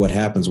What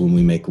happens when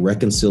we make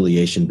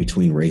reconciliation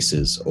between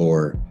races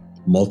or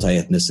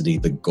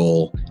multi-ethnicity the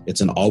goal? It's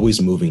an always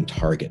moving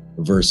target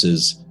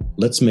versus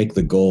let's make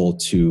the goal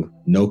to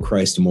know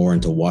Christ more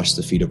and to wash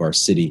the feet of our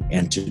city,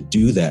 and to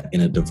do that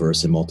in a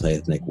diverse and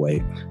multi-ethnic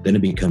way. Then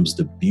it becomes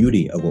the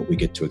beauty of what we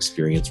get to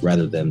experience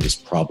rather than this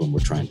problem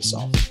we're trying to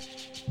solve.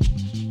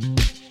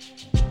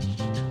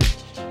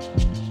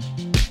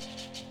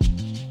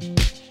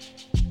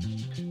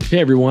 Hey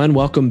everyone,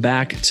 welcome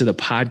back to the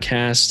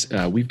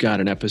podcast. We've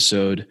got an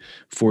episode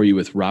for you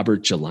with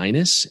Robert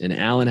Gelinas, and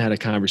Alan had a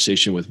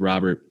conversation with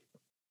Robert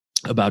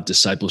about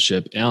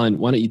discipleship. Alan,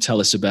 why don't you tell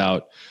us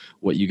about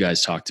what you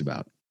guys talked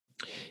about?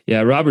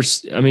 Yeah, Robert's,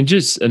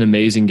 just an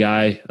amazing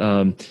guy.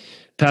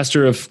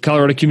 Pastor of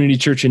Colorado Community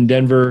Church in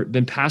Denver,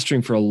 been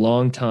pastoring for a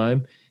long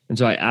time. And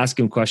so I ask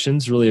him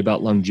questions really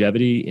about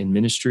longevity in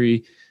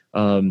ministry. He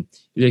has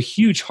a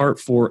huge heart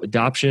for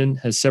adoption,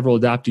 has several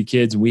adopted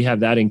kids, and we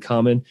have that in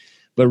common.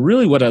 But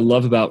really what I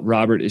love about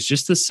Robert is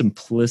just the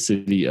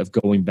simplicity of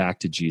going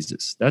back to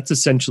Jesus. That's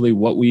essentially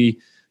what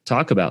we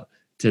talk about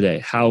today,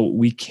 how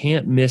we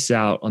can't miss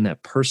out on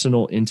that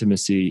personal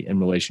intimacy and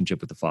relationship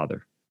with the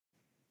Father.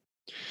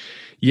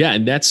 Yeah,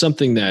 and that's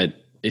something that,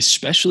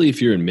 especially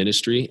if you're in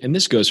ministry, and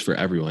this goes for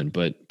everyone,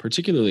 but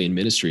particularly in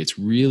ministry, it's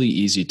really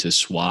easy to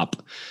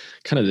swap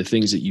kind of the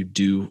things that you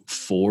do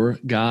for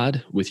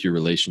God with your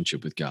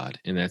relationship with God.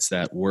 And that's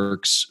that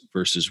works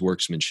versus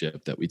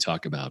worksmanship that we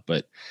talk about.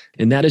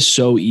 And that is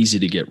so easy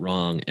to get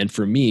wrong. And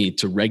for me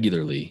to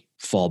regularly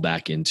fall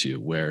back into,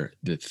 where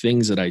the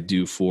things that I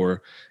do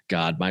for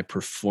God, my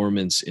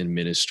performance in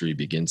ministry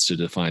begins to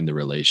define the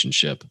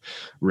relationship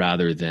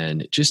rather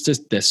than just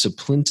the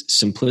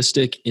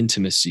simplistic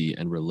intimacy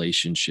and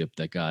relationship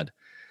that God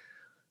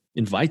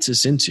invites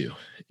us into.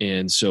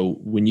 And so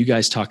when you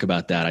guys talk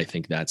about that, I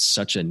think that's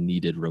such a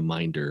needed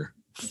reminder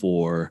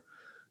for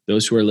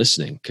those who are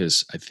listening,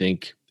 because I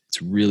think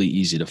it's really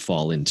easy to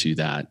fall into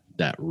that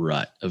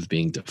rut of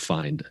being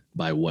defined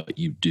by what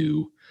you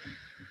do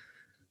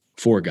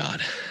for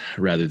God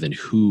rather than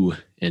who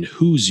and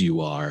whose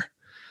you are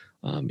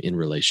in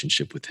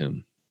relationship with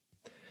Him.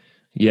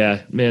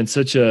 Yeah, man,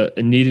 such a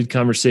needed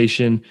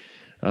conversation.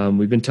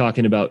 We've been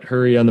talking about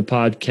hurry on the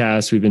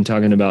podcast. We've been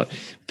talking about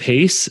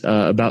pace,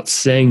 about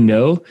saying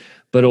no.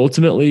 But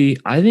ultimately,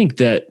 I think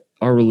that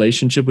our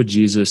relationship with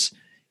Jesus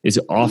is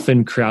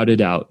often crowded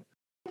out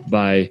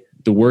by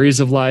the worries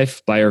of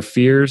life, by our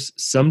fears,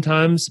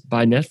 sometimes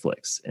by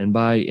Netflix and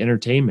by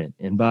entertainment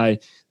and by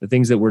the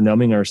things that we're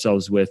numbing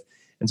ourselves with.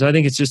 And so I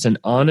think it's just an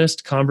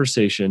honest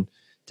conversation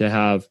to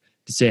have,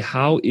 to say,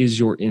 how is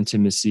your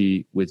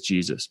intimacy with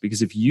Jesus?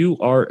 Because if you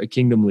are a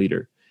kingdom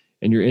leader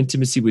and your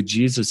intimacy with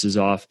Jesus is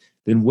off,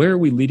 then where are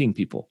we leading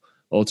people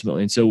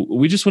ultimately? And so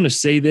we just want to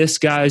say this,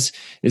 guys,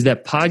 is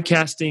that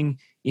podcasting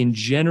in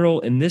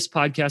general, and this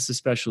podcast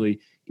especially,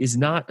 is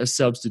not a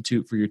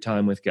substitute for your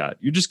time with God.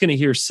 You're just going to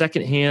hear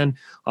secondhand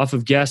off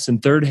of guests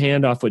and third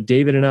hand off what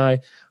David and I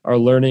are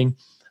learning.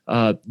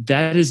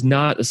 That is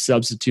not a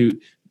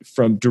substitute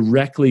from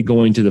directly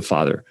going to the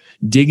Father,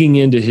 digging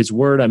into His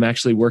Word. I'm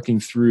actually working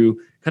through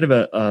kind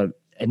of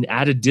an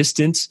at a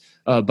distance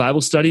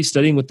Bible study,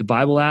 studying with the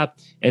Bible app,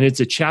 and it's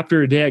a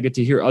chapter a day. I get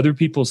to hear other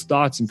people's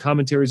thoughts and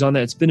commentaries on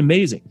that. It's been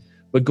amazing.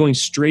 But going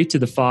straight to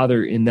the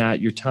Father in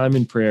that, your time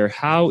in prayer,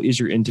 how is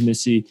your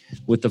intimacy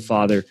with the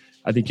Father?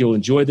 I think you'll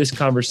enjoy this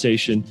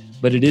conversation,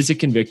 but it is a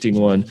convicting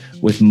one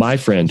with my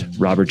friend,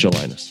 Robert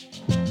Gelinas.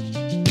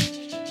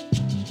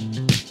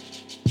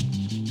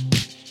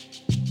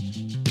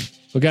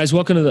 Well, guys,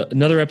 welcome to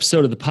another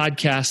episode of the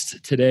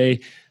podcast today.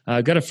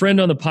 I've got a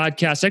friend on the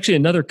podcast, actually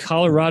another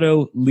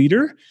Colorado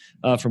leader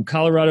from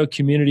Colorado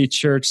Community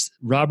Church.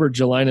 Robert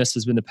Gelinas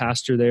has been the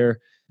pastor there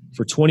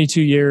for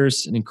 22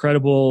 years, an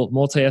incredible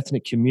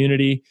multi-ethnic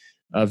community,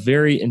 a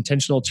very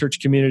intentional church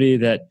community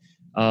that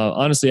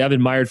honestly I've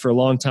admired for a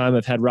long time.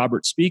 I've had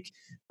Robert speak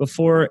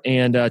before,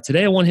 and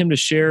today I want him to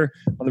share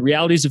on the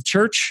realities of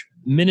church,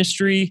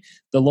 ministry,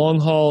 the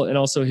long haul, and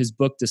also his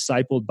book,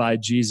 Discipled by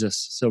Jesus.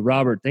 So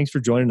Robert, thanks for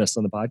joining us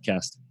on the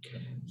podcast.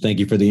 Thank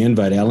you for the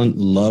invite, Alan.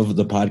 Love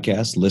the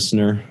podcast.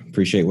 Listener,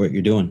 appreciate what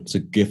you're doing. It's a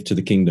gift to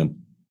the kingdom.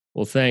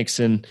 Well, thanks.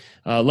 And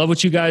love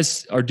what you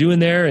guys are doing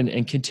there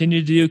and continue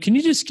to do. Can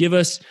you just give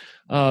us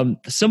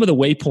some of the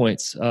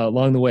waypoints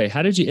along the way?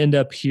 How did you end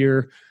up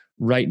here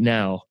right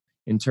now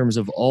in terms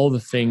of all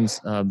the things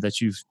that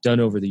you've done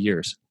over the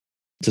years?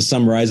 To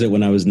summarize it,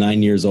 when I was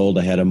 9 years old,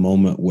 I had a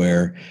moment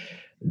where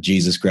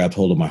Jesus grabbed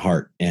hold of my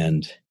heart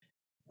and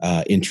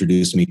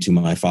introduced me to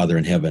my Father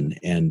in heaven.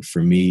 And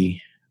for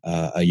me,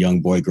 a young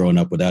boy growing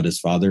up without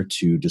his father,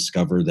 to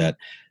discover that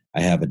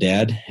I have a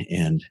dad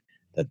and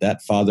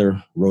that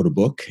father wrote a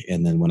book.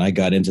 And then when I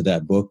got into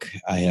that book,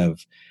 I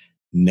have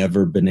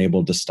never been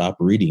able to stop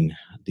reading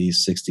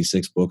these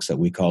 66 books that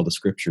we call the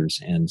scriptures.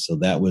 And so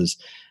that was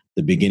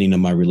the beginning of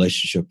my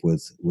relationship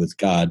with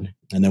God.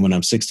 And then when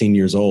I'm 16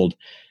 years old,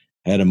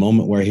 I had a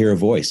moment where I hear a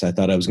voice. I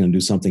thought I was going to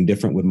do something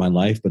different with my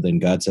life, but then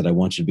God said, I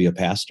want you to be a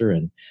pastor.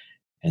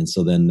 And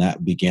so then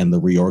that began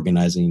the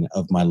reorganizing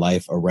of my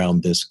life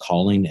around this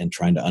calling and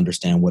trying to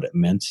understand what it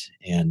meant.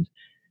 And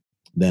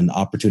then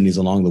opportunities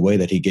along the way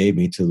that he gave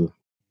me to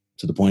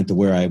the point to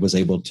where I was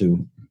able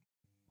to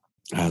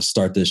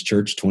start this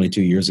church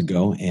 22 years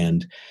ago.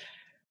 And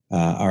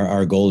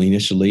our goal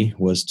initially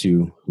was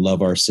to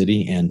love our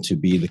city and to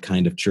be the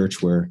kind of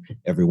church where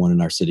everyone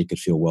in our city could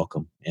feel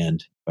welcome.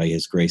 And by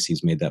his grace,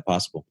 he's made that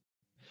possible.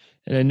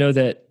 And I know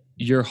that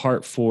your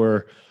heart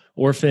for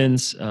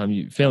orphans,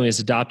 your family is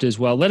adopted as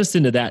well. Let us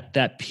into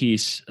that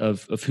piece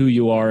of who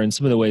you are and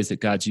some of the ways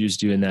that God's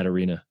used you in that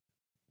arena.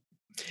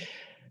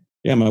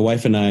 Yeah, my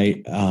wife and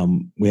I,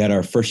 we had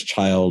our first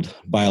child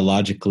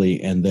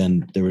biologically, and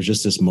then there was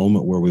just this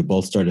moment where we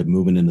both started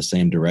moving in the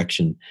same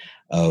direction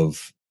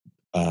of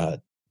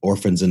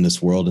orphans in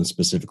this world, and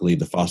specifically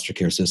the foster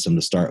care system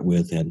to start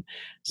with. And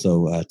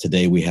so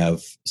today we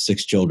have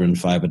 6 children,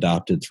 5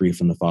 adopted, 3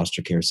 from the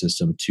foster care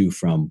system, 2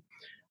 from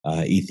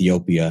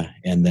Ethiopia.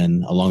 And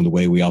then along the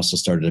way, we also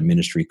started a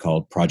ministry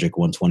called Project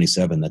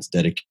 127 that's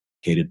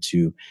dedicated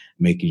to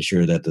making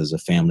sure that there's a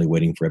family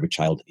waiting for every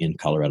child in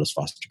Colorado's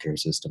foster care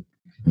system.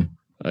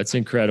 That's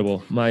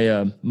incredible.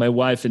 My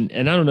wife, and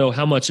I don't know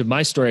how much of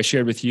my story I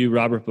shared with you,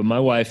 Robert, but my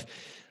wife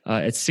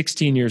at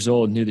 16 years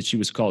old knew that she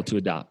was called to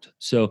adopt.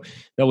 So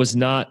that was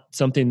not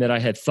something that I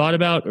had thought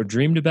about or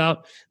dreamed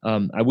about.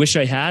 I wish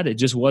I had. It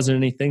just wasn't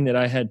anything that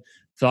I had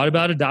thought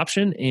about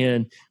adoption.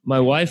 And my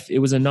wife, it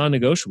was a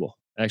non-negotiable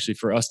actually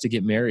for us to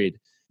get married.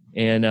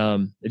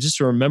 And just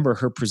to remember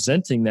her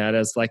presenting that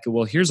as like,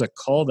 well, here's a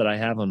call that I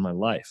have on my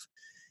life.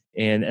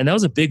 And that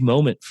was a big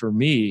moment for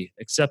me,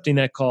 accepting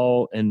that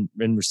call and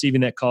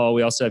receiving that call.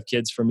 We also have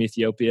kids from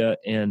Ethiopia.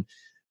 And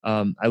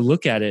I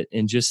look at it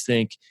and just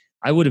think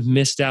I would have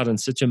missed out on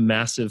such a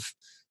massive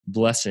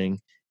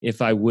blessing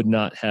if I would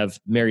not have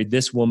married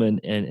this woman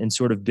and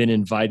sort of been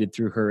invited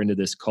through her into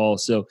this call.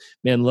 So,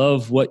 man,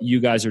 love what you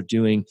guys are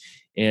doing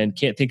and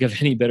can't think of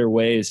any better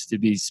ways to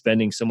be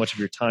spending so much of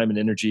your time and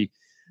energy.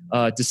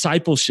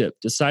 Discipleship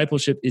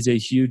is a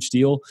huge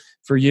deal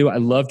for you. I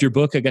loved your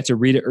book. I got to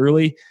read it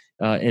early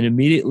and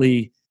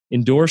immediately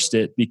endorsed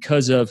it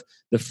because of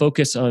the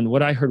focus on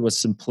what I heard was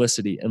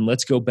simplicity. And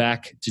let's go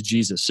back to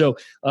Jesus. So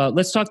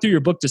let's talk through your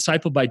book,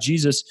 Discipled by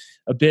Jesus,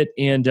 a bit.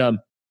 And I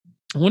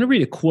want to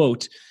read a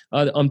quote.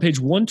 On page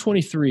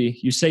 123,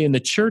 you say, in the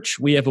church,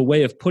 we have a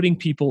way of putting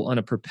people on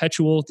a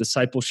perpetual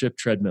discipleship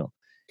treadmill.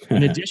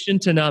 In addition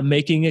to not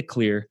making it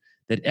clear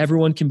that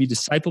everyone can be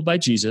discipled by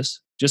Jesus,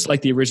 just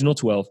like the original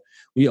 12,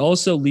 we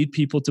also lead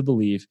people to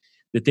believe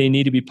that they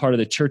need to be part of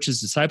the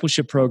church's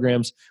discipleship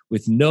programs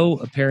with no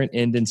apparent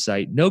end in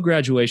sight, no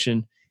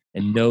graduation,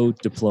 and no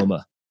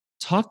diploma.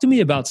 Talk to me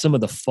about some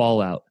of the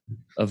fallout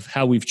of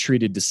how we've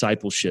treated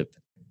discipleship.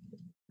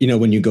 You know,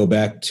 when you go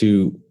back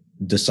to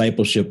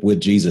discipleship with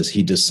Jesus,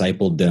 he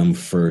discipled them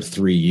for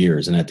 3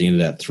 years. And at the end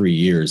of that 3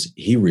 years,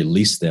 he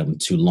released them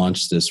to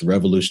launch this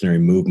revolutionary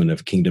movement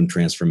of kingdom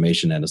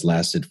transformation that has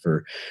lasted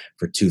for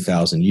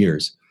 2,000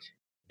 years.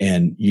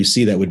 And you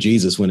see that with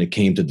Jesus when it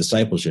came to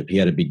discipleship. He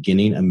had a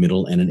beginning, a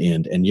middle, and an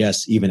end. And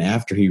yes, even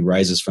after he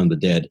rises from the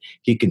dead,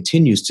 he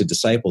continues to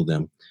disciple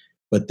them.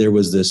 But there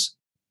was this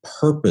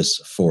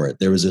purpose for it.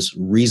 There was this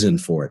reason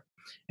for it.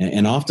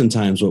 And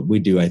oftentimes what we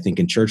do, I think,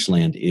 in church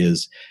land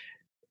is,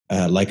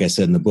 like I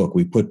said in the book,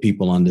 we put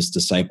people on this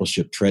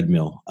discipleship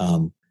treadmill.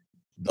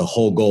 The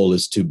whole goal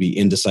is to be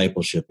in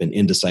discipleship and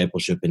in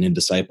discipleship and in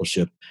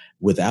discipleship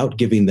without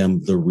giving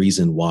them the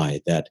reason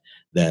why, that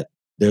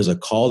there's a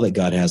call that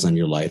God has on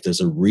your life.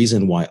 There's a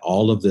reason why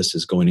all of this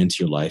is going into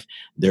your life.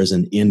 There's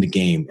an end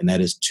game, and that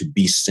is to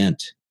be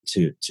sent,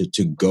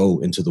 to go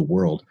into the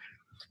world.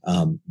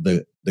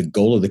 The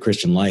goal of the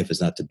Christian life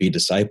is not to be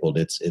discipled.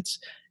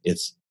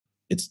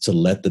 It's to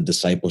let the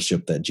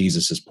discipleship that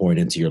Jesus is pouring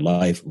into your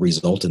life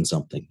result in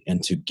something,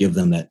 and to give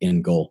them that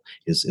end goal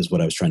is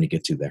what I was trying to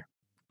get to there.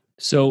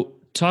 So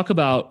talk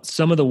about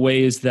some of the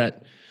ways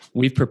that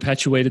we've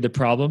perpetuated the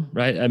problem,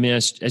 right? I mean,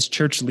 as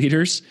church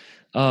leaders,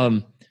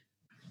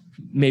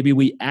 maybe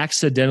we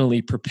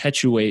accidentally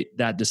perpetuate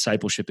that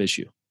discipleship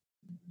issue.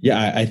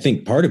 Yeah, I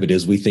think part of it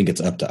is we think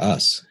it's up to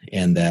us,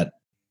 and that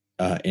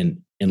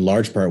in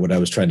large part what I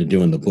was trying to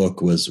do in the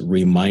book was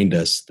remind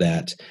us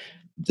that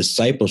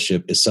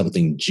discipleship is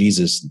something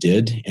Jesus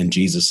did and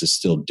Jesus is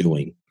still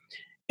doing.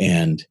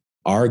 And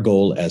our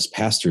goal as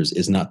pastors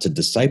is not to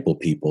disciple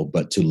people,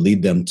 but to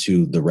lead them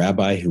to the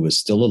rabbi who is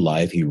still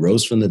alive. He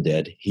rose from the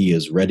dead. He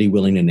is ready,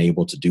 willing, and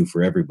able to do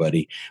for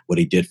everybody what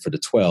he did for the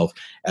 12.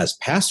 As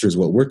pastors,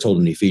 what we're told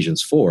in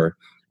Ephesians 4,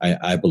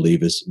 I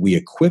believe, is we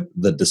equip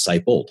the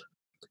discipled,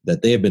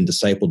 that they have been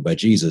discipled by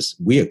Jesus.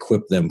 We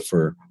equip them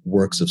for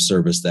works of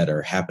service that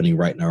are happening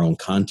right in our own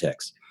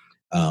context.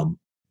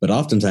 But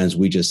oftentimes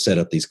we just set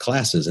up these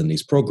classes and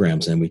these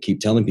programs, and we keep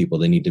telling people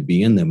they need to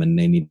be in them, and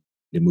they need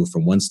to move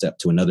from one step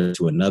to another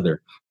to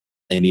another.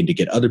 They need to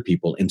get other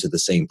people into the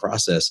same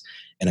process.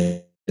 And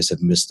I just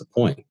have missed the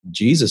point.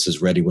 Jesus is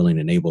ready, willing,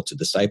 and able to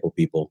disciple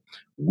people.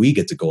 We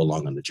get to go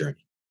along on the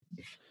journey.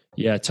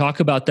 Yeah, talk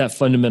about that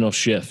fundamental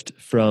shift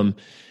from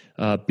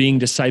being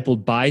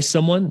discipled by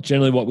someone.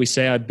 Generally what we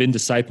say, I've been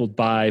discipled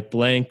by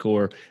blank,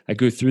 or I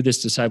go through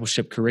this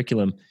discipleship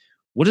curriculum.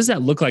 What does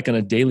that look like on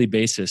a daily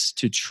basis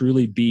to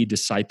truly be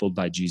discipled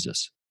by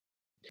Jesus?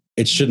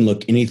 it shouldn't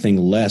look anything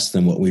less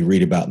than what we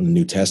read about in the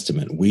New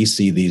Testament. We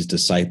see these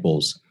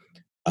disciples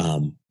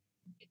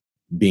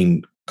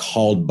being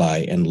called by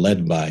and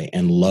led by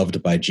and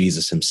loved by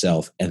Jesus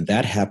himself. And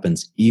that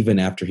happens even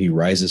after he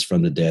rises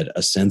from the dead,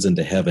 ascends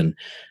into heaven.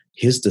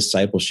 His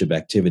discipleship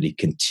activity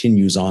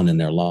continues on in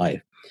their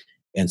life.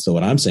 And so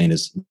what I'm saying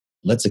is,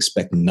 let's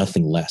expect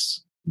nothing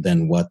less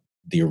than what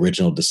the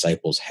original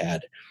disciples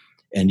had.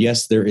 And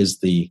yes, there is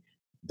the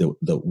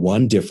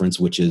one difference,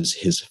 which is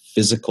his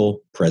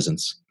physical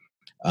presence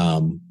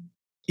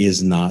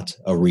is not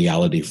a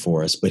reality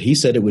for us. But he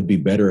said it would be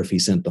better if he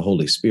sent the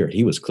Holy Spirit.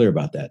 He was clear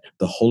about that.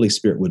 The Holy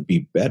Spirit would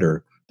be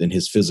better than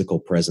his physical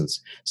presence.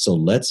 So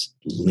let's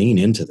lean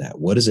into that.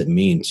 What does it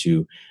mean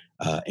to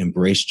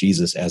embrace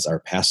Jesus as our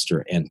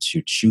pastor and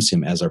to choose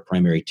him as our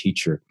primary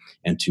teacher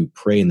and to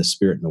pray in the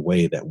Spirit in a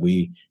way that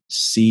we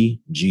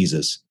see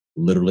Jesus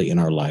literally in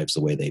our lives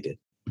the way they did?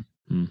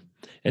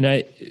 And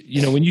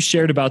when you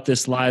shared about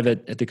this live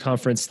at the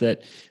conference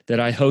that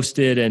I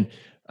hosted, and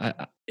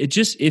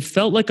it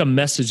felt like a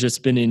message that's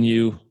been in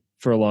you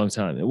for a long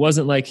time. It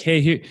wasn't like,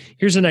 hey,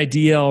 here's an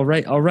idea. I'll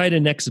write a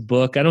next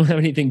book. I don't have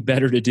anything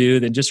better to do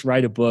than just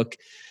write a book.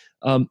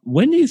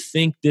 When do you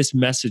think this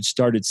message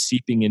started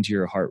seeping into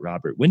your heart,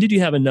 Robert? When did you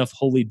have enough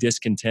holy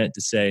discontent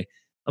to say,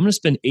 I'm going to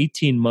spend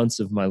 18 months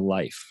of my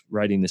life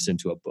writing this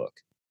into a book?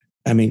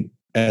 I mean,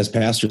 as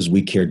pastors,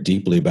 we care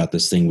deeply about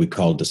this thing we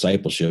call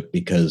discipleship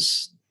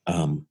because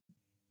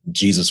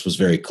Jesus was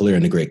very clear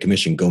in the Great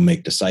Commission, go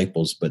make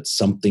disciples, but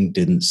something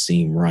didn't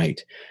seem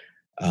right.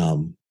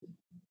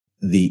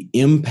 The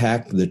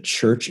impact the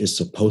church is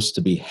supposed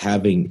to be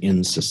having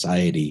in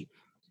society,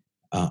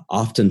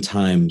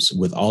 oftentimes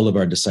with all of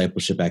our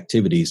discipleship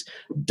activities,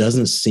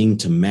 doesn't seem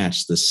to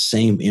match the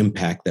same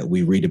impact that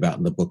we read about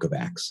in the book of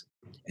Acts.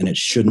 And it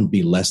shouldn't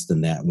be less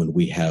than that when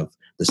we have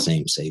the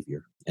same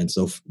Savior. And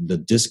so the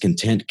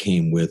discontent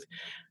came with,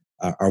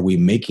 are we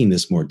making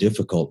this more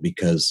difficult?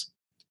 Because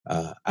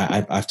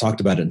I've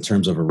talked about it in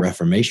terms of a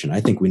reformation.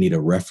 I think we need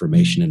a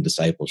reformation in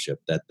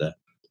discipleship, that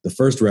the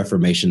first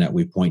reformation that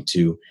we point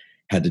to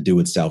had to do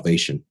with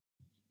salvation,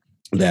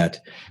 that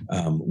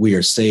we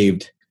are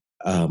saved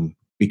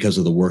because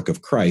of the work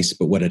of Christ.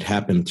 But what had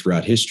happened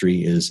throughout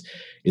history is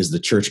the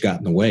church got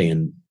in the way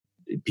and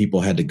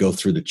people had to go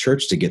through the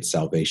church to get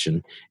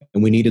salvation.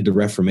 And we needed the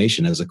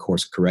Reformation as a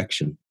course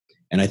correction.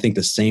 And I think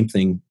the same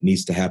thing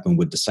needs to happen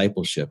with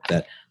discipleship,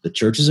 that the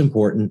church is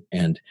important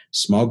and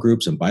small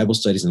groups and Bible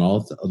studies and all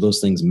of those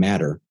things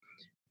matter,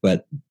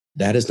 but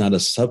that is not a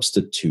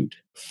substitute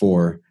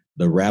for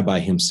the rabbi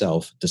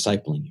himself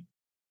discipling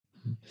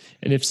you.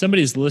 And if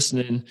somebody's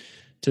listening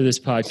to this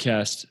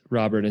podcast,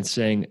 Robert, and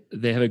saying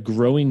they have a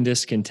growing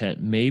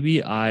discontent,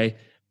 maybe I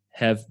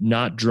have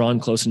not drawn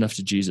close enough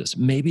to Jesus,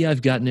 maybe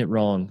I've gotten it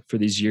wrong for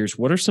these years,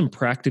 what are some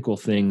practical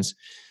things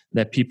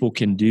that people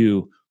can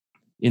do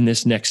in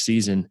this next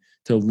season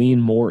to lean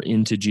more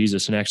into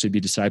Jesus and actually be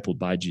discipled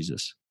by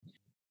Jesus?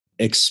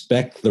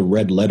 Expect the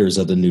red letters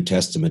of the New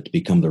Testament to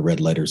become the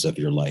red letters of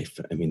your life.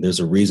 I mean, there's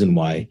a reason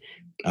why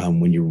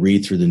when you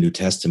read through the New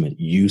Testament,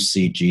 you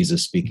see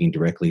Jesus speaking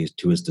directly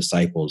to his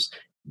disciples.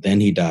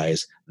 Then he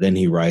dies, then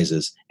he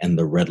rises, and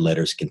the red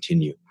letters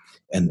continue.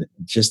 And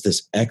just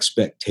this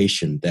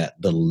expectation that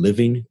the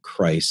living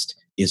Christ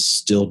is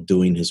still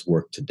doing his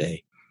work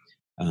today.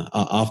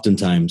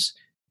 Oftentimes,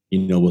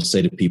 we'll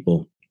say to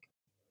people,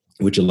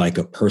 would you like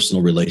a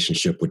personal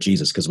relationship with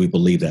Jesus? Because we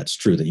believe that's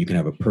true, that you can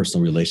have a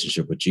personal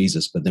relationship with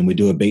Jesus. But then we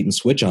do a bait and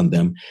switch on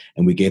them,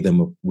 and we give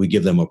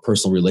them a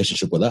personal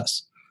relationship with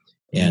us.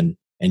 And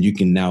you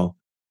can now,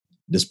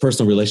 this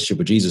personal relationship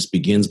with Jesus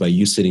begins by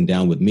you sitting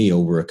down with me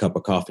over a cup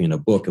of coffee and a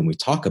book, and we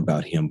talk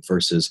about him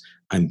versus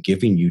I'm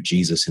giving you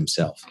Jesus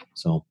himself.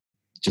 So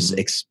just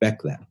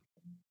expect that.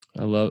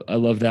 I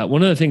love that.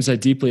 One of the things I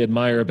deeply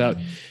admire about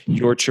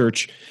your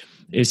church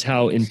is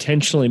how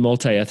intentionally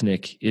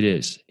multi-ethnic it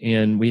is.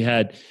 And we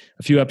had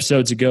a few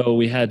episodes ago,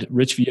 we had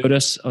Rich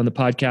Viotas on the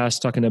podcast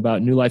talking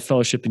about New Life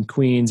Fellowship in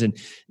Queens and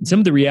some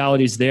of the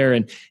realities there.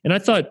 And I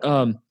thought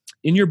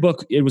in your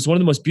book, it was one of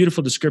the most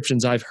beautiful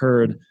descriptions I've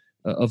heard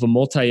of a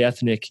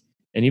multi-ethnic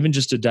and even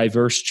just a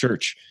diverse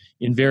church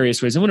in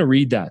various ways. I want to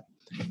read that.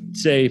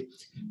 Say,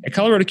 at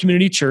Colorado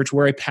Community Church,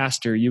 where I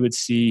pastor, you would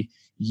see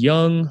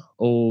young,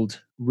 old,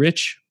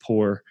 rich,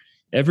 poor,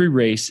 every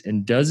race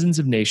and dozens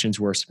of nations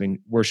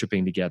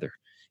worshiping together.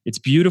 It's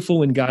beautiful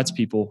when God's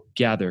people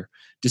gather,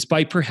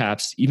 despite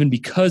perhaps even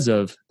because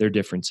of their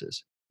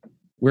differences.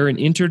 We're an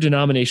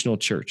interdenominational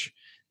church.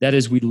 That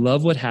is, we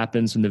love what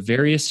happens when the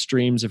various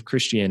streams of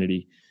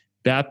Christianity,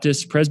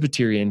 Baptist,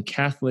 Presbyterian,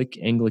 Catholic,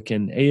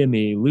 Anglican,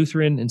 AME,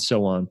 Lutheran, and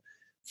so on,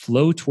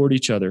 flow toward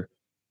each other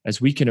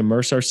as we can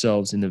immerse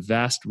ourselves in the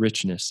vast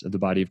richness of the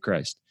body of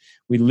Christ.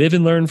 We live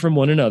and learn from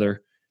one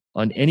another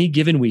on any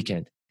given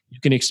weekend. You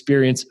can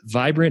experience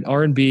vibrant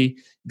R&B,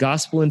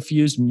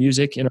 gospel-infused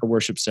music in our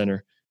worship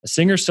center, a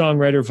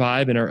singer-songwriter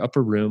vibe in our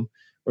upper room,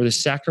 or the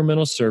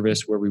sacramental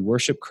service where we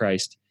worship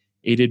Christ,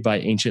 aided by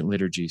ancient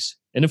liturgies.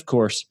 And of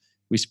course,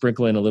 we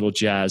sprinkle in a little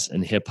jazz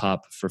and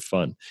hip-hop for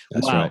fun.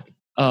 That's wow.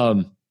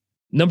 Right.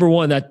 Number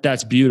one,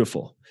 that's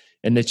beautiful.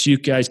 and that you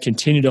guys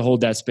continue to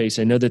hold that space.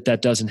 I know that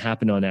that doesn't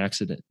happen on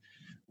accident.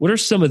 What are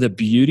some of the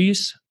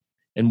beauties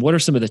and what are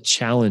some of the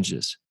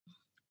challenges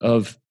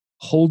of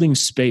holding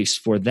space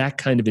for that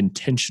kind of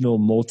intentional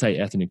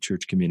multi-ethnic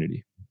church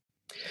community?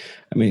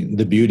 I mean,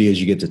 the beauty is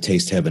you get to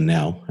taste heaven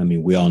now. I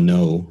mean, we all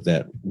know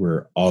that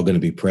we're all going to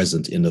be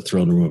present in the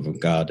throne room of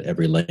God,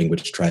 every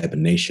language, tribe,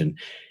 and nation,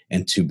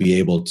 and to be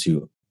able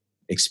to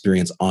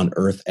experience on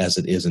earth as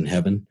it is in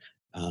heaven.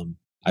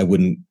 I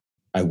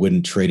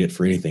wouldn't trade it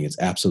for anything. It's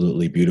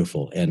absolutely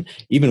beautiful. And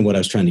even what I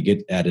was trying to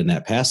get at in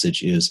that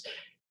passage is,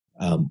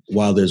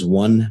 while there's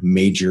one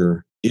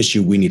major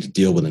issue we need to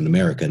deal with in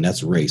America, and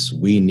that's race,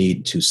 we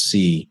need to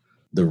see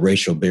the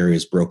racial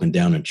barriers broken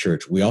down in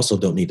church. We also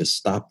don't need to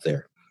stop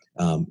there.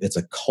 It's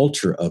a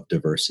culture of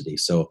diversity.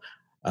 So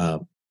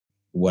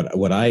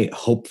what I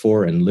hope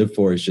for and live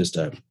for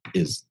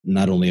is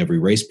not only every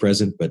race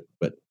present, but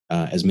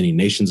as many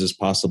nations as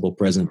possible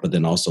present, but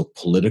then also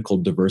political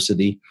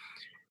diversity,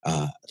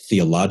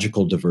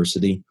 theological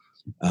diversity.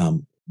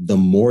 The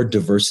more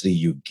diversity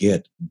you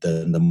get,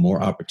 the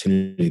more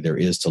opportunity there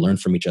is to learn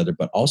from each other,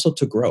 but also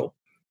to grow.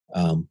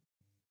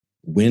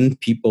 When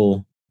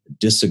people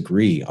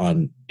disagree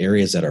on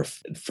areas that are,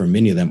 for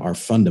many of them, are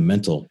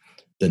fundamental,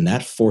 then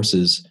that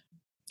forces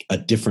a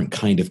different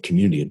kind of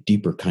community, a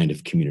deeper kind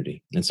of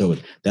community. And so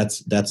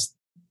that's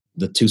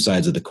the two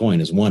sides of the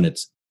coin. Is one,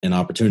 it's an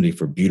opportunity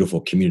for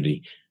beautiful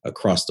community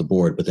across the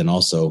board, but then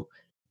also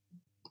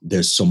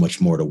there's so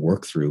much more to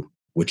work through,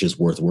 which is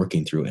worth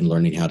working through, and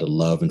learning how to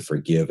love and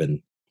forgive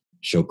and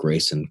show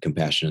grace and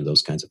compassion and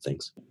those kinds of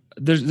things.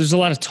 There's a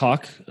lot of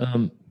talk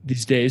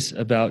these days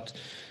about,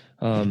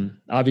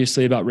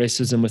 obviously, about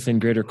racism within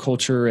greater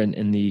culture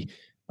and the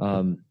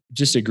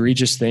just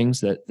egregious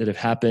things that have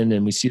happened,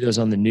 and we see those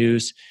on the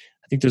news.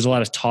 I think there's a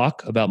lot of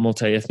talk about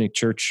multi-ethnic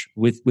church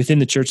within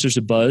the church. There's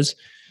a buzz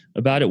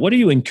about it. What are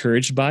you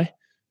encouraged by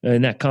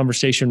in that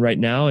conversation right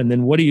now? And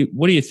then what do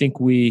you think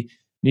we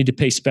need to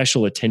pay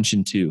special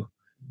attention to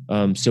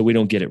so we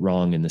don't get it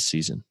wrong in this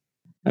season?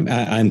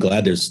 I'm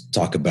glad there's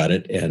talk about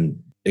it,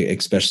 and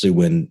especially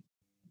when,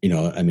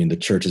 the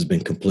church has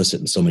been complicit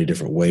in so many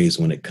different ways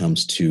when it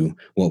comes to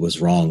what was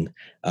wrong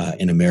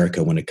in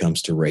America when it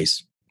comes to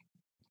race.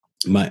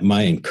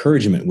 My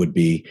encouragement would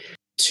be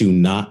to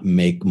not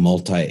make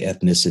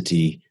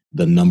multi-ethnicity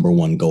the number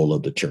one goal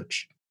of the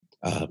church.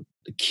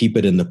 Keep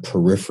it in the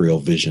peripheral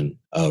vision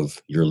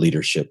of your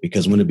leadership,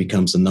 because when it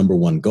becomes the number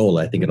one goal,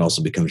 I think it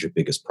also becomes your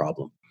biggest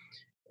problem.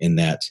 In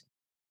that,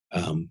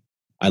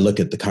 I look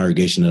at the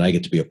congregation that I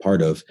get to be a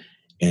part of,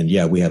 and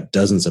yeah, we have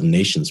dozens of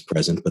nations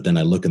present, but then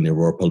I look in the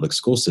Aurora Public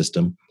School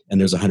System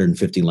and there's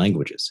 150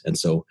 languages. And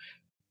so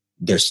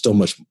there's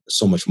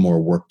so much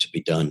more work to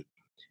be done.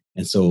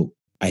 And so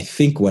I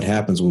think what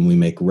happens when we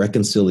make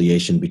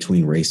reconciliation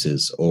between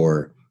races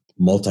or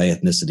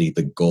multi-ethnicity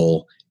the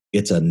goal,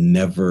 it's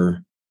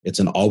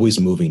an always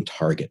moving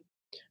target,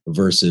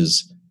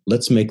 versus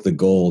let's make the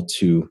goal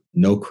to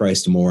know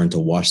Christ more and to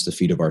wash the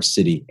feet of our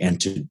city,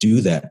 and to do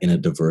that in a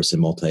diverse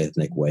and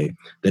multi-ethnic way.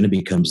 Then it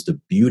becomes the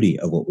beauty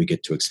of what we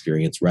get to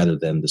experience rather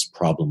than this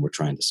problem we're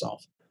trying to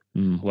solve.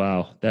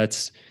 Wow.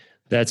 That's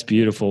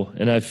beautiful.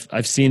 And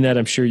I've seen that.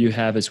 I'm sure you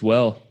have as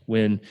well.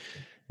 When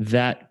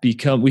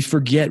we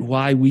forget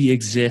why we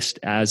exist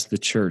as the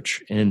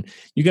church. And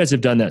you guys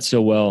have done that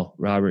so well,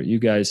 Robert. You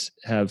guys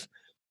have,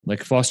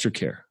 like, foster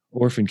care,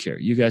 orphan care.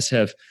 You guys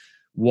have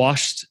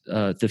washed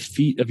the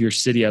feet of your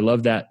city. I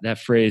love that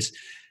phrase.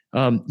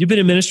 You've been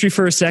in ministry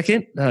for a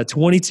second.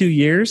 22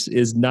 years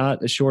is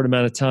not a short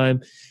amount of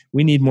time.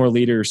 We need more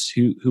leaders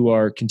who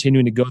are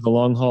continuing to go the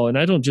long haul. And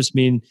I don't just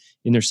mean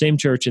in their same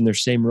church, in their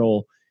same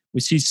role. We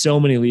see so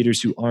many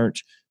leaders who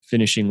aren't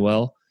finishing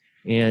well.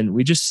 And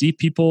we just see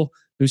people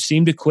who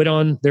seem to quit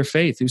on their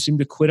faith, who seem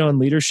to quit on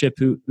leadership,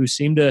 who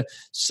seem to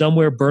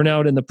somewhere burn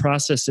out in the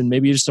process, and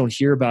maybe you just don't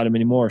hear about them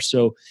anymore.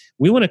 So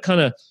we want to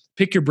kind of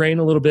pick your brain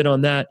a little bit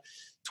on that.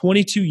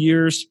 22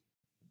 years,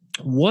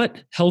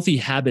 what healthy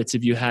habits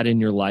have you had in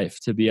your life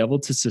to be able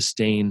to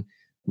sustain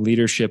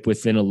leadership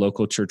within a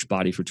local church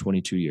body for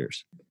 22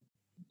 years?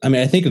 I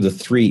mean, I think of the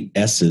 3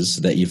 S's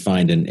that you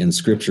find in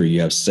Scripture.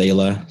 You have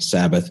Selah,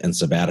 Sabbath, and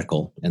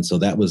sabbatical. And so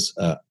that was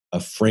a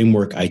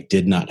framework I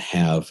did not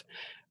have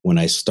when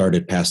I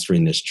started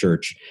pastoring this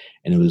church.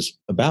 And it was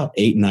about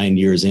 8-9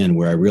 years in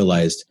where I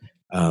realized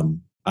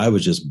I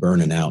was just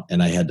burning out,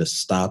 and I had to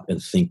stop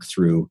and think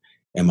through,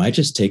 am I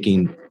just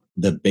taking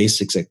the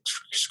basics that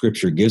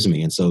Scripture gives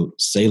me? And so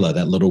Selah,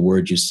 that little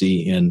word you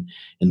see in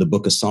the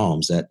book of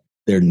Psalms, that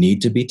there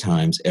need to be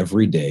times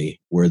every day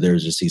where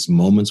there's just these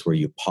moments where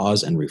you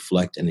pause and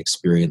reflect and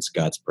experience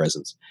God's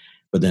presence.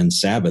 But then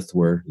Sabbath,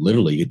 where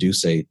literally you do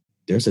say,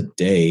 there's a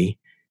day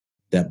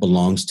that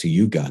belongs to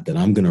you, God, that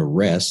I'm going to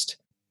rest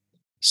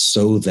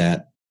so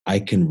that I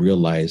can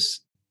realize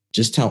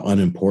just how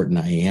unimportant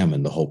I am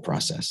in the whole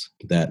process.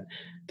 That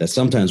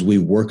sometimes we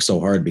work so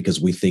hard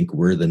because we think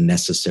we're the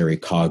necessary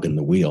cog in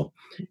the wheel.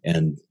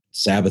 And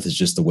Sabbath is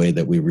just the way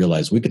that we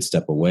realize we could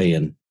step away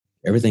and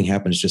everything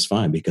happens just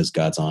fine because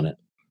God's on it.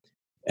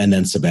 And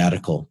then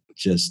sabbatical,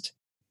 just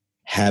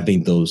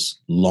having those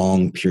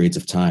long periods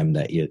of time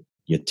that you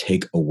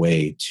take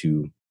away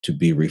to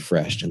be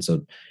refreshed. And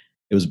so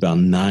it was about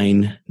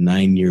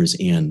nine years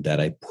in that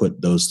I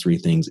put those three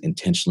things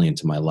intentionally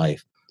into my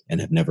life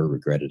and have never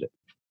regretted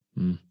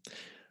it.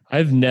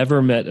 I've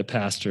never met a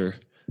pastor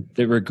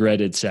that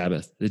regretted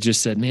Sabbath. That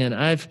just said, man,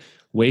 I've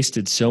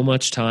wasted so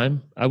much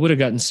time. I would have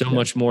gotten so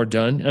much more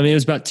done. I mean, it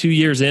was about 2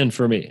 years in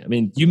for me. I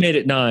mean, you made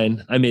it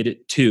 9, I made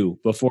it 2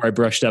 before I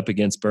brushed up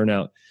against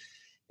burnout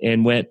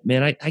and went,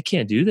 man, I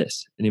can't do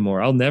this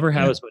anymore. I'll never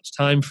have as much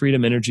time,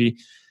 freedom, energy.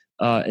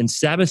 And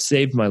Sabbath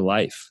saved my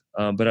life.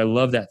 But I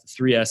love that. The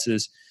 3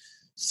 S's,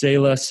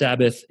 Selah,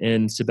 Sabbath,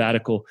 and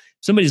sabbatical.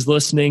 If somebody's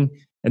listening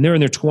and they're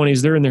in their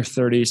 20s, they're in their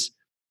 30s,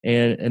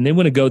 and they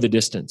want to go the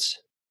distance.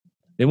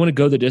 They want to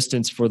go the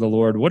distance for the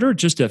Lord. What are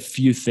just a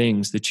few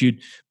things that you'd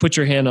put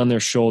your hand on their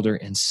shoulder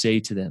and say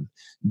to them?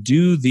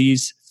 Do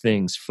these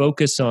things.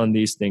 Focus on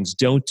these things.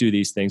 Don't do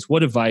these things.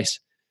 What advice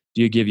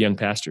do you give young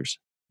pastors?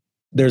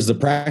 There's the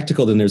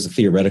practical, then there's the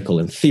theoretical.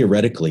 And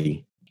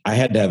theoretically, I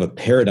had to have a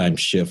paradigm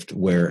shift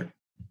where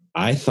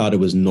I thought it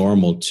was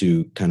normal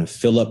to kind of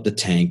fill up the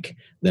tank,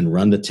 then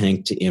run the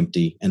tank to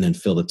empty, and then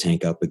fill the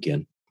tank up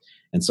again.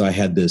 And so I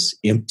had this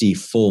empty,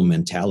 full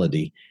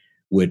mentality,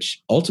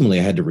 which ultimately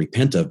I had to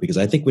repent of, because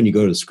I think when you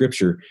go to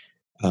Scripture,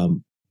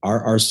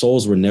 our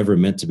souls were never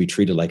meant to be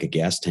treated like a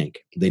gas tank.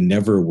 They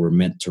never were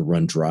meant to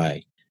run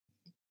dry.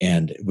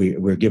 And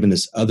we're given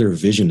this other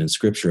vision in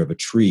Scripture of a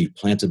tree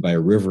planted by a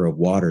river of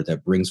water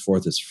that brings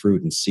forth its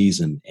fruit in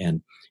season,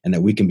 and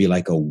that we can be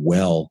like a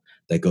well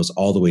that goes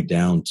all the way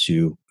down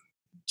to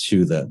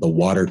the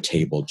water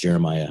table,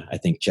 Jeremiah, I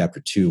think chapter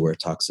 2, where it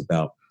talks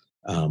about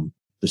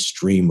the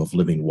stream of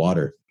living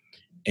water.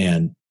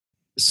 And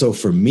so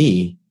for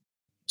me,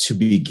 to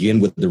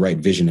begin with the right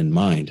vision in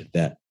mind,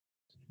 that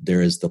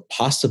there is the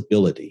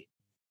possibility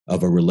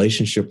of a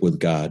relationship with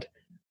God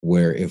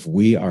where if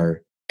we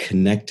are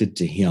connected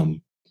to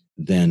Him,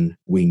 then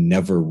we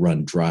never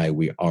run dry.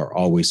 We are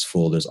always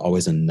full. There's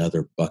always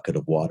another bucket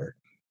of water.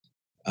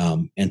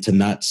 And to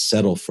not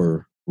settle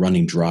for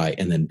running dry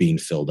and then being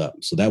filled up.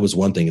 So that was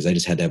one thing, is I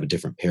just had to have a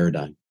different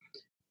paradigm.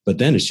 But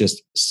then it's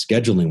just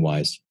scheduling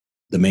wise,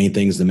 the main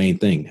thing is the main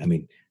thing. I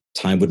mean,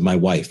 time with my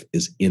wife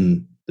is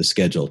in the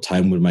schedule,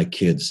 time with my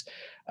kids.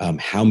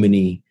 How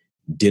many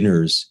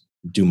dinners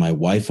do my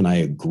wife and I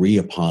agree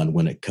upon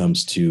when it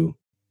comes to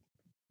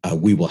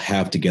we will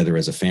have together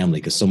as a family?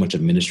 Because so much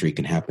of ministry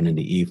can happen in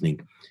the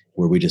evening,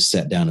 where we just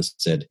sat down and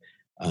said,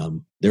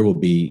 there will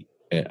be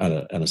on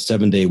a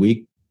 7-day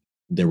week,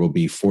 there will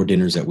be 4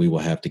 dinners that we will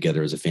have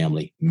together as a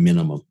family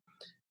minimum.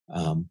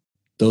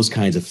 Those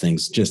kinds of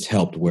things just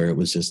helped, where it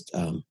was just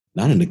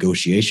not a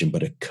negotiation,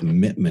 but a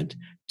commitment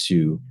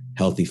to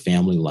healthy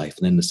family life.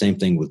 And then the same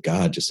thing with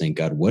God, just saying,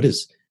 God, what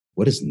is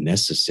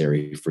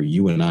necessary for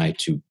you and I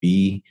to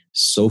be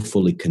so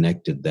fully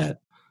connected that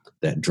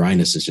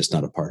dryness is just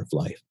not a part of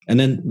life. And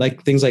then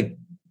like things like,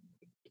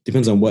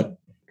 depends on what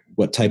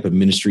type of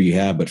ministry you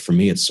have, but for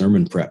me, it's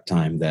sermon prep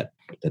time.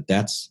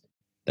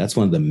 That's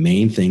one of the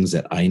main things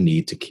that I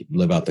need to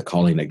live out the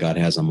calling that God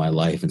has on my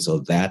life. And so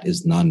that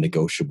is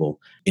non-negotiable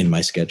in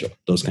my schedule,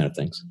 those kind of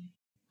things.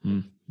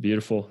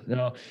 Beautiful.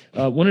 Now,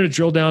 wanted to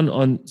drill down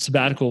on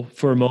sabbatical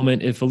for a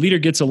moment. If a leader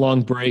gets a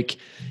long break,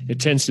 it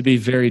tends to be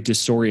very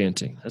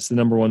disorienting. That's the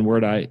number one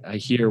word I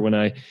hear when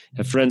I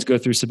have friends go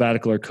through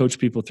sabbatical or coach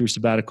people through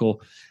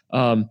sabbatical.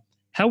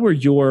 How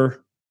was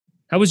your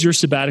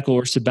sabbatical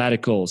or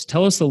sabbaticals?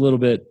 Tell us a little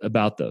bit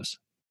about those.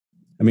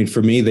 I mean,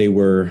 for me,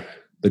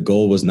 the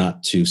goal was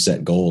not to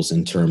set goals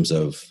in terms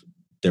of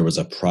there was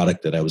a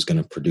product that I was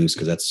going to produce,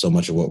 because that's so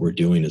much of what we're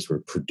doing is we're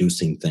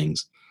producing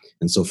things.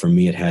 And so for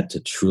me, it had to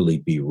truly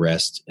be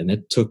rest. And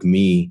it took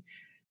me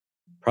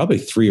probably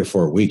 3 or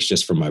 4 weeks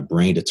just for my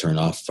brain to turn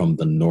off from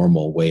the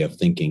normal way of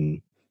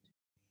thinking,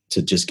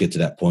 to just get to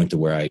that point to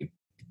where I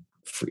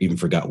even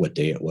forgot what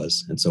day it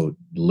was. And so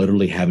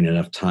literally having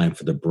enough time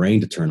for the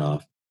brain to turn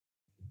off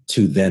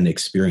to then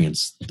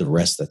experience the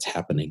rest that's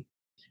happening,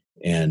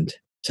 and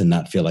to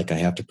not feel like I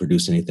have to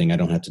produce anything. I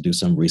don't have to do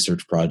some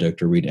research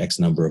project or read X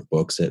number of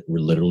books. It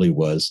literally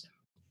was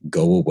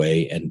go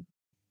away and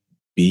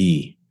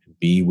be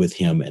with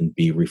Him and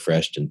be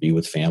refreshed and be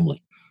with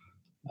family.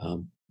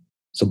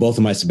 So both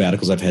of my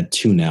sabbaticals, I've had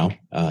 2 now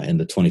in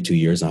the 22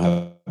 years. I'll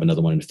have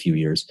another one in a few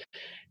years,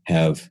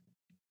 have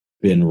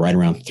been right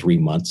around 3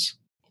 months.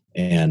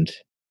 And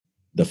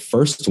the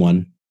first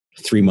one,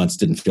 3 months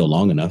didn't feel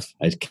long enough.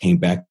 I came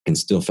back and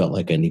still felt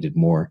like I needed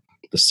more.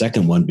 The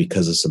second one,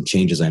 because of some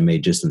changes I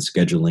made just in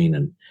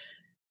scheduling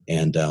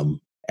and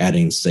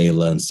adding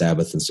Selah and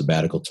Sabbath and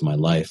sabbatical to my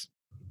life,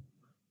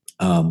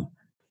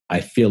 I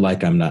feel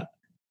like I'm not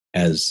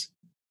as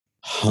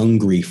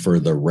hungry for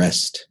the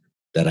rest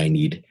that I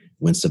need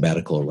when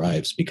sabbatical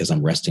arrives, because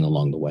I'm resting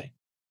along the way.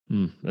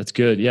 That's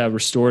good. Yeah,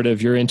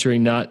 restorative. You're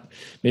entering not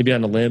maybe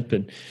on a limp,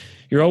 and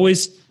you're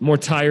always more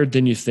tired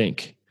than you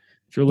think.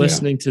 If you're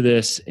listening to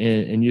this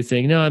and you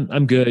think, no,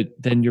 I'm good,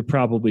 then you're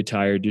probably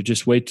tired. You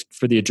just wait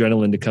for the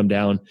adrenaline to come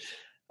down.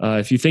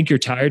 If you think you're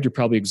tired, you're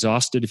probably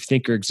exhausted. If you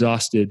think you're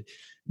exhausted,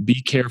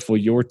 be careful.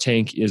 Your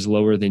tank is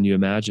lower than you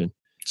imagine.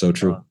 So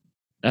true.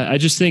 I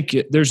just think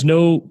there's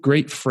no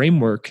great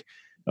framework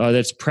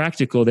that's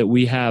practical that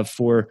we have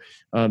for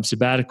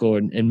sabbatical.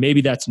 And maybe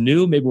that's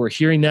new. Maybe we're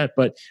hearing that,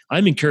 but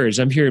I'm encouraged.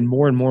 I'm hearing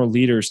more and more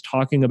leaders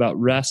talking about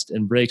rest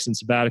and breaks and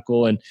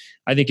sabbatical. And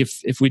I think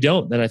if we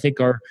don't, then I think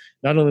not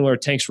only will our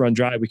tanks run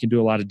dry, we can do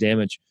a lot of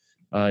damage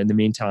in the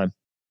meantime.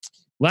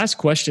 Last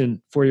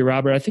question for you,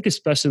 Robert. I think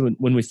especially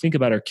when we think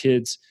about our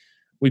kids,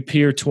 we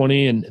peer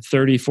 20 and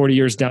 30, 40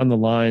 years down the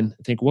line,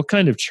 I think, what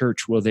kind of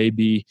church will they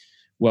be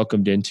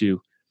welcomed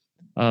into?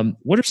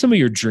 What are some of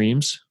your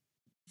dreams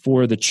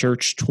for the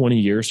church 20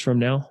 years from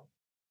now?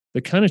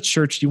 The kind of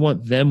church you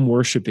want them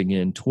worshiping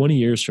in 20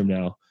 years from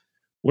now.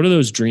 What are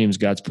those dreams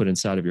God's put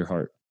inside of your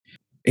heart?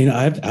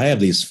 I have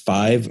these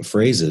 5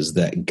 phrases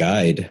that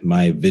guide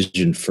my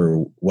vision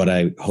for what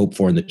I hope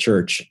for in the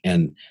church.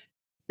 And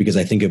because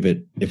I think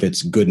if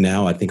it's good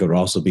now, I think it would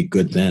also be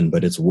good then,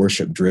 but it's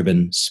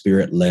worship-driven,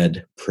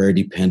 spirit-led,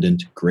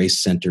 prayer-dependent,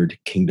 grace-centered,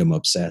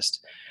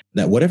 kingdom-obsessed.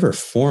 That whatever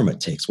form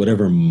it takes,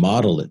 whatever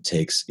model it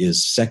takes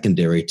is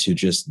secondary to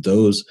just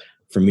those,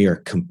 for me, are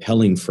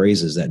compelling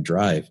phrases that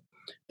drive.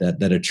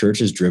 That a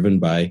church is driven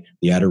by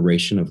the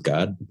adoration of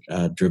God,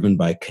 driven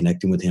by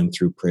connecting with Him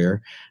through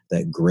prayer,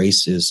 that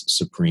grace is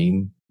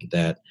supreme,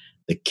 that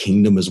the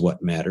kingdom is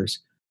what matters,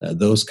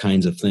 those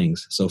kinds of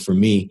things. So for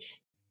me,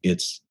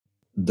 it's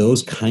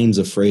those kinds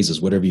of phrases,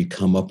 whatever you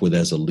come up with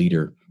as a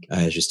leader,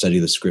 as you study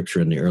the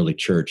scripture in the early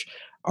church,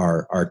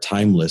 are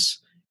timeless,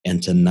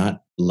 and to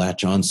not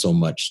latch on so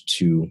much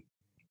to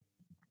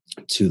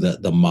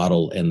the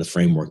model and the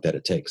framework that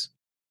it takes.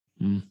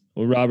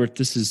 Well, Robert,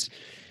 this is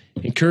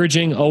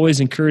encouraging, always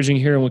encouraging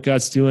hearing what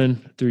God's doing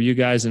through you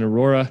guys in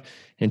Aurora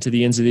and to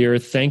the ends of the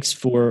earth. Thanks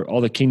for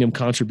all the kingdom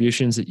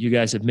contributions that you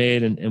guys have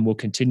made and will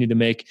continue to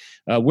make.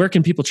 Where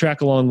can people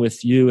track along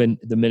with you and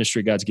the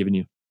ministry God's given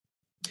you?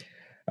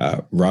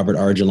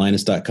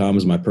 RobertRGelinas.com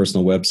is my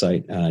personal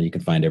website. You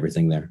can find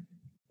everything there.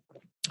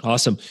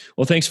 Awesome.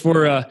 Well, thanks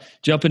for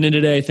jumping in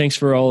today. Thanks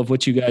for all of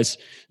what you guys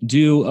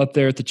do up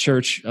there at the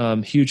church.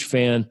 Huge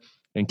fan,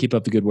 and keep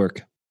up the good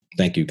work.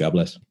 Thank you. God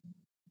bless.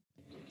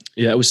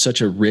 Yeah, it was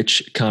such a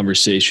rich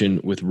conversation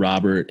with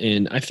Robert.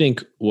 And I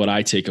think what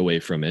I take away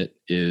from it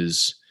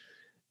is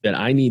that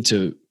I need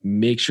to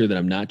make sure that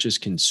I'm not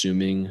just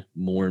consuming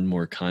more and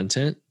more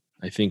content.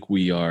 I think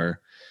we are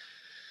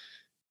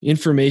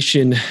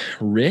information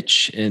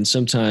rich and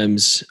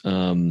sometimes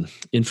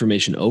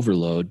information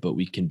overload, but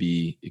we can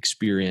be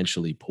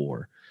experientially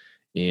poor.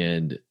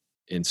 And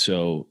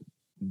so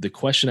the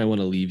question I want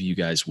to leave you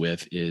guys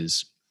with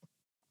is,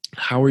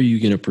 how are you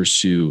going to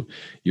pursue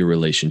your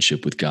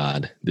relationship with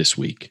God this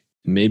week?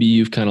 Maybe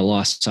you've kind of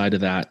lost sight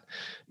of that.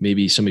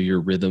 Maybe some of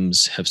your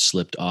rhythms have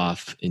slipped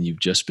off and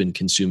you've just been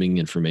consuming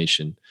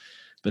information.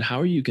 But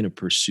how are you going to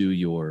pursue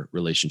your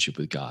relationship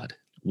with God?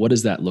 What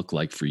does that look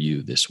like for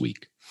you this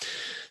week?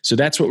 So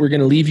that's what we're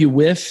going to leave you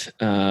with.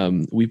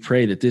 We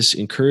pray that this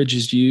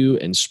encourages you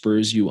and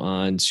spurs you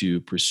on to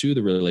pursue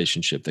the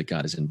relationship that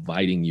God is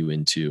inviting you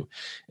into,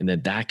 and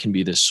that can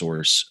be the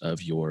source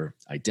of your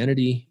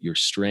identity, your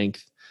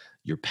strength,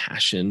 your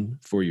passion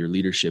for your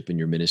leadership and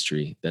your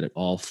ministry, that it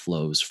all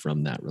flows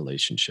from that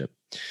relationship.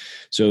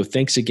 So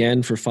thanks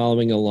again for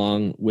following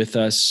along with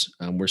us.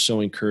 We're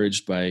so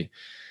encouraged by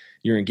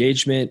your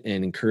engagement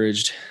and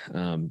encouraged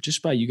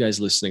just by you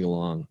guys listening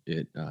along.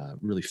 It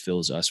really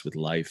fills us with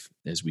life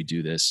as we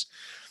do this.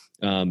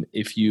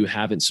 If you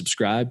haven't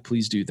subscribed,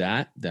 please do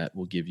that. That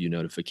will give you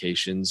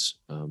notifications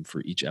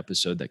for each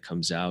episode that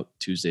comes out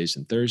Tuesdays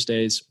and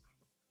Thursdays.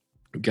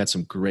 We've got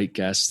some great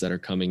guests that are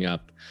coming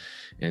up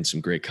and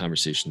some great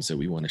conversations that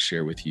we want to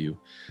share with you.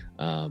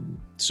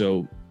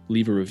 So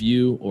leave a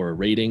review or a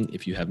rating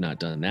if you have not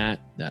done that.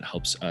 That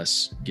helps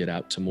us get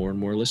out to more and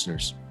more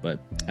listeners. But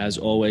as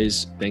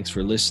always, thanks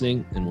for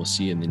listening, and we'll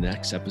see you in the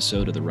next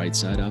episode of the Right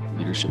Side Up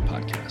Leadership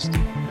Podcast.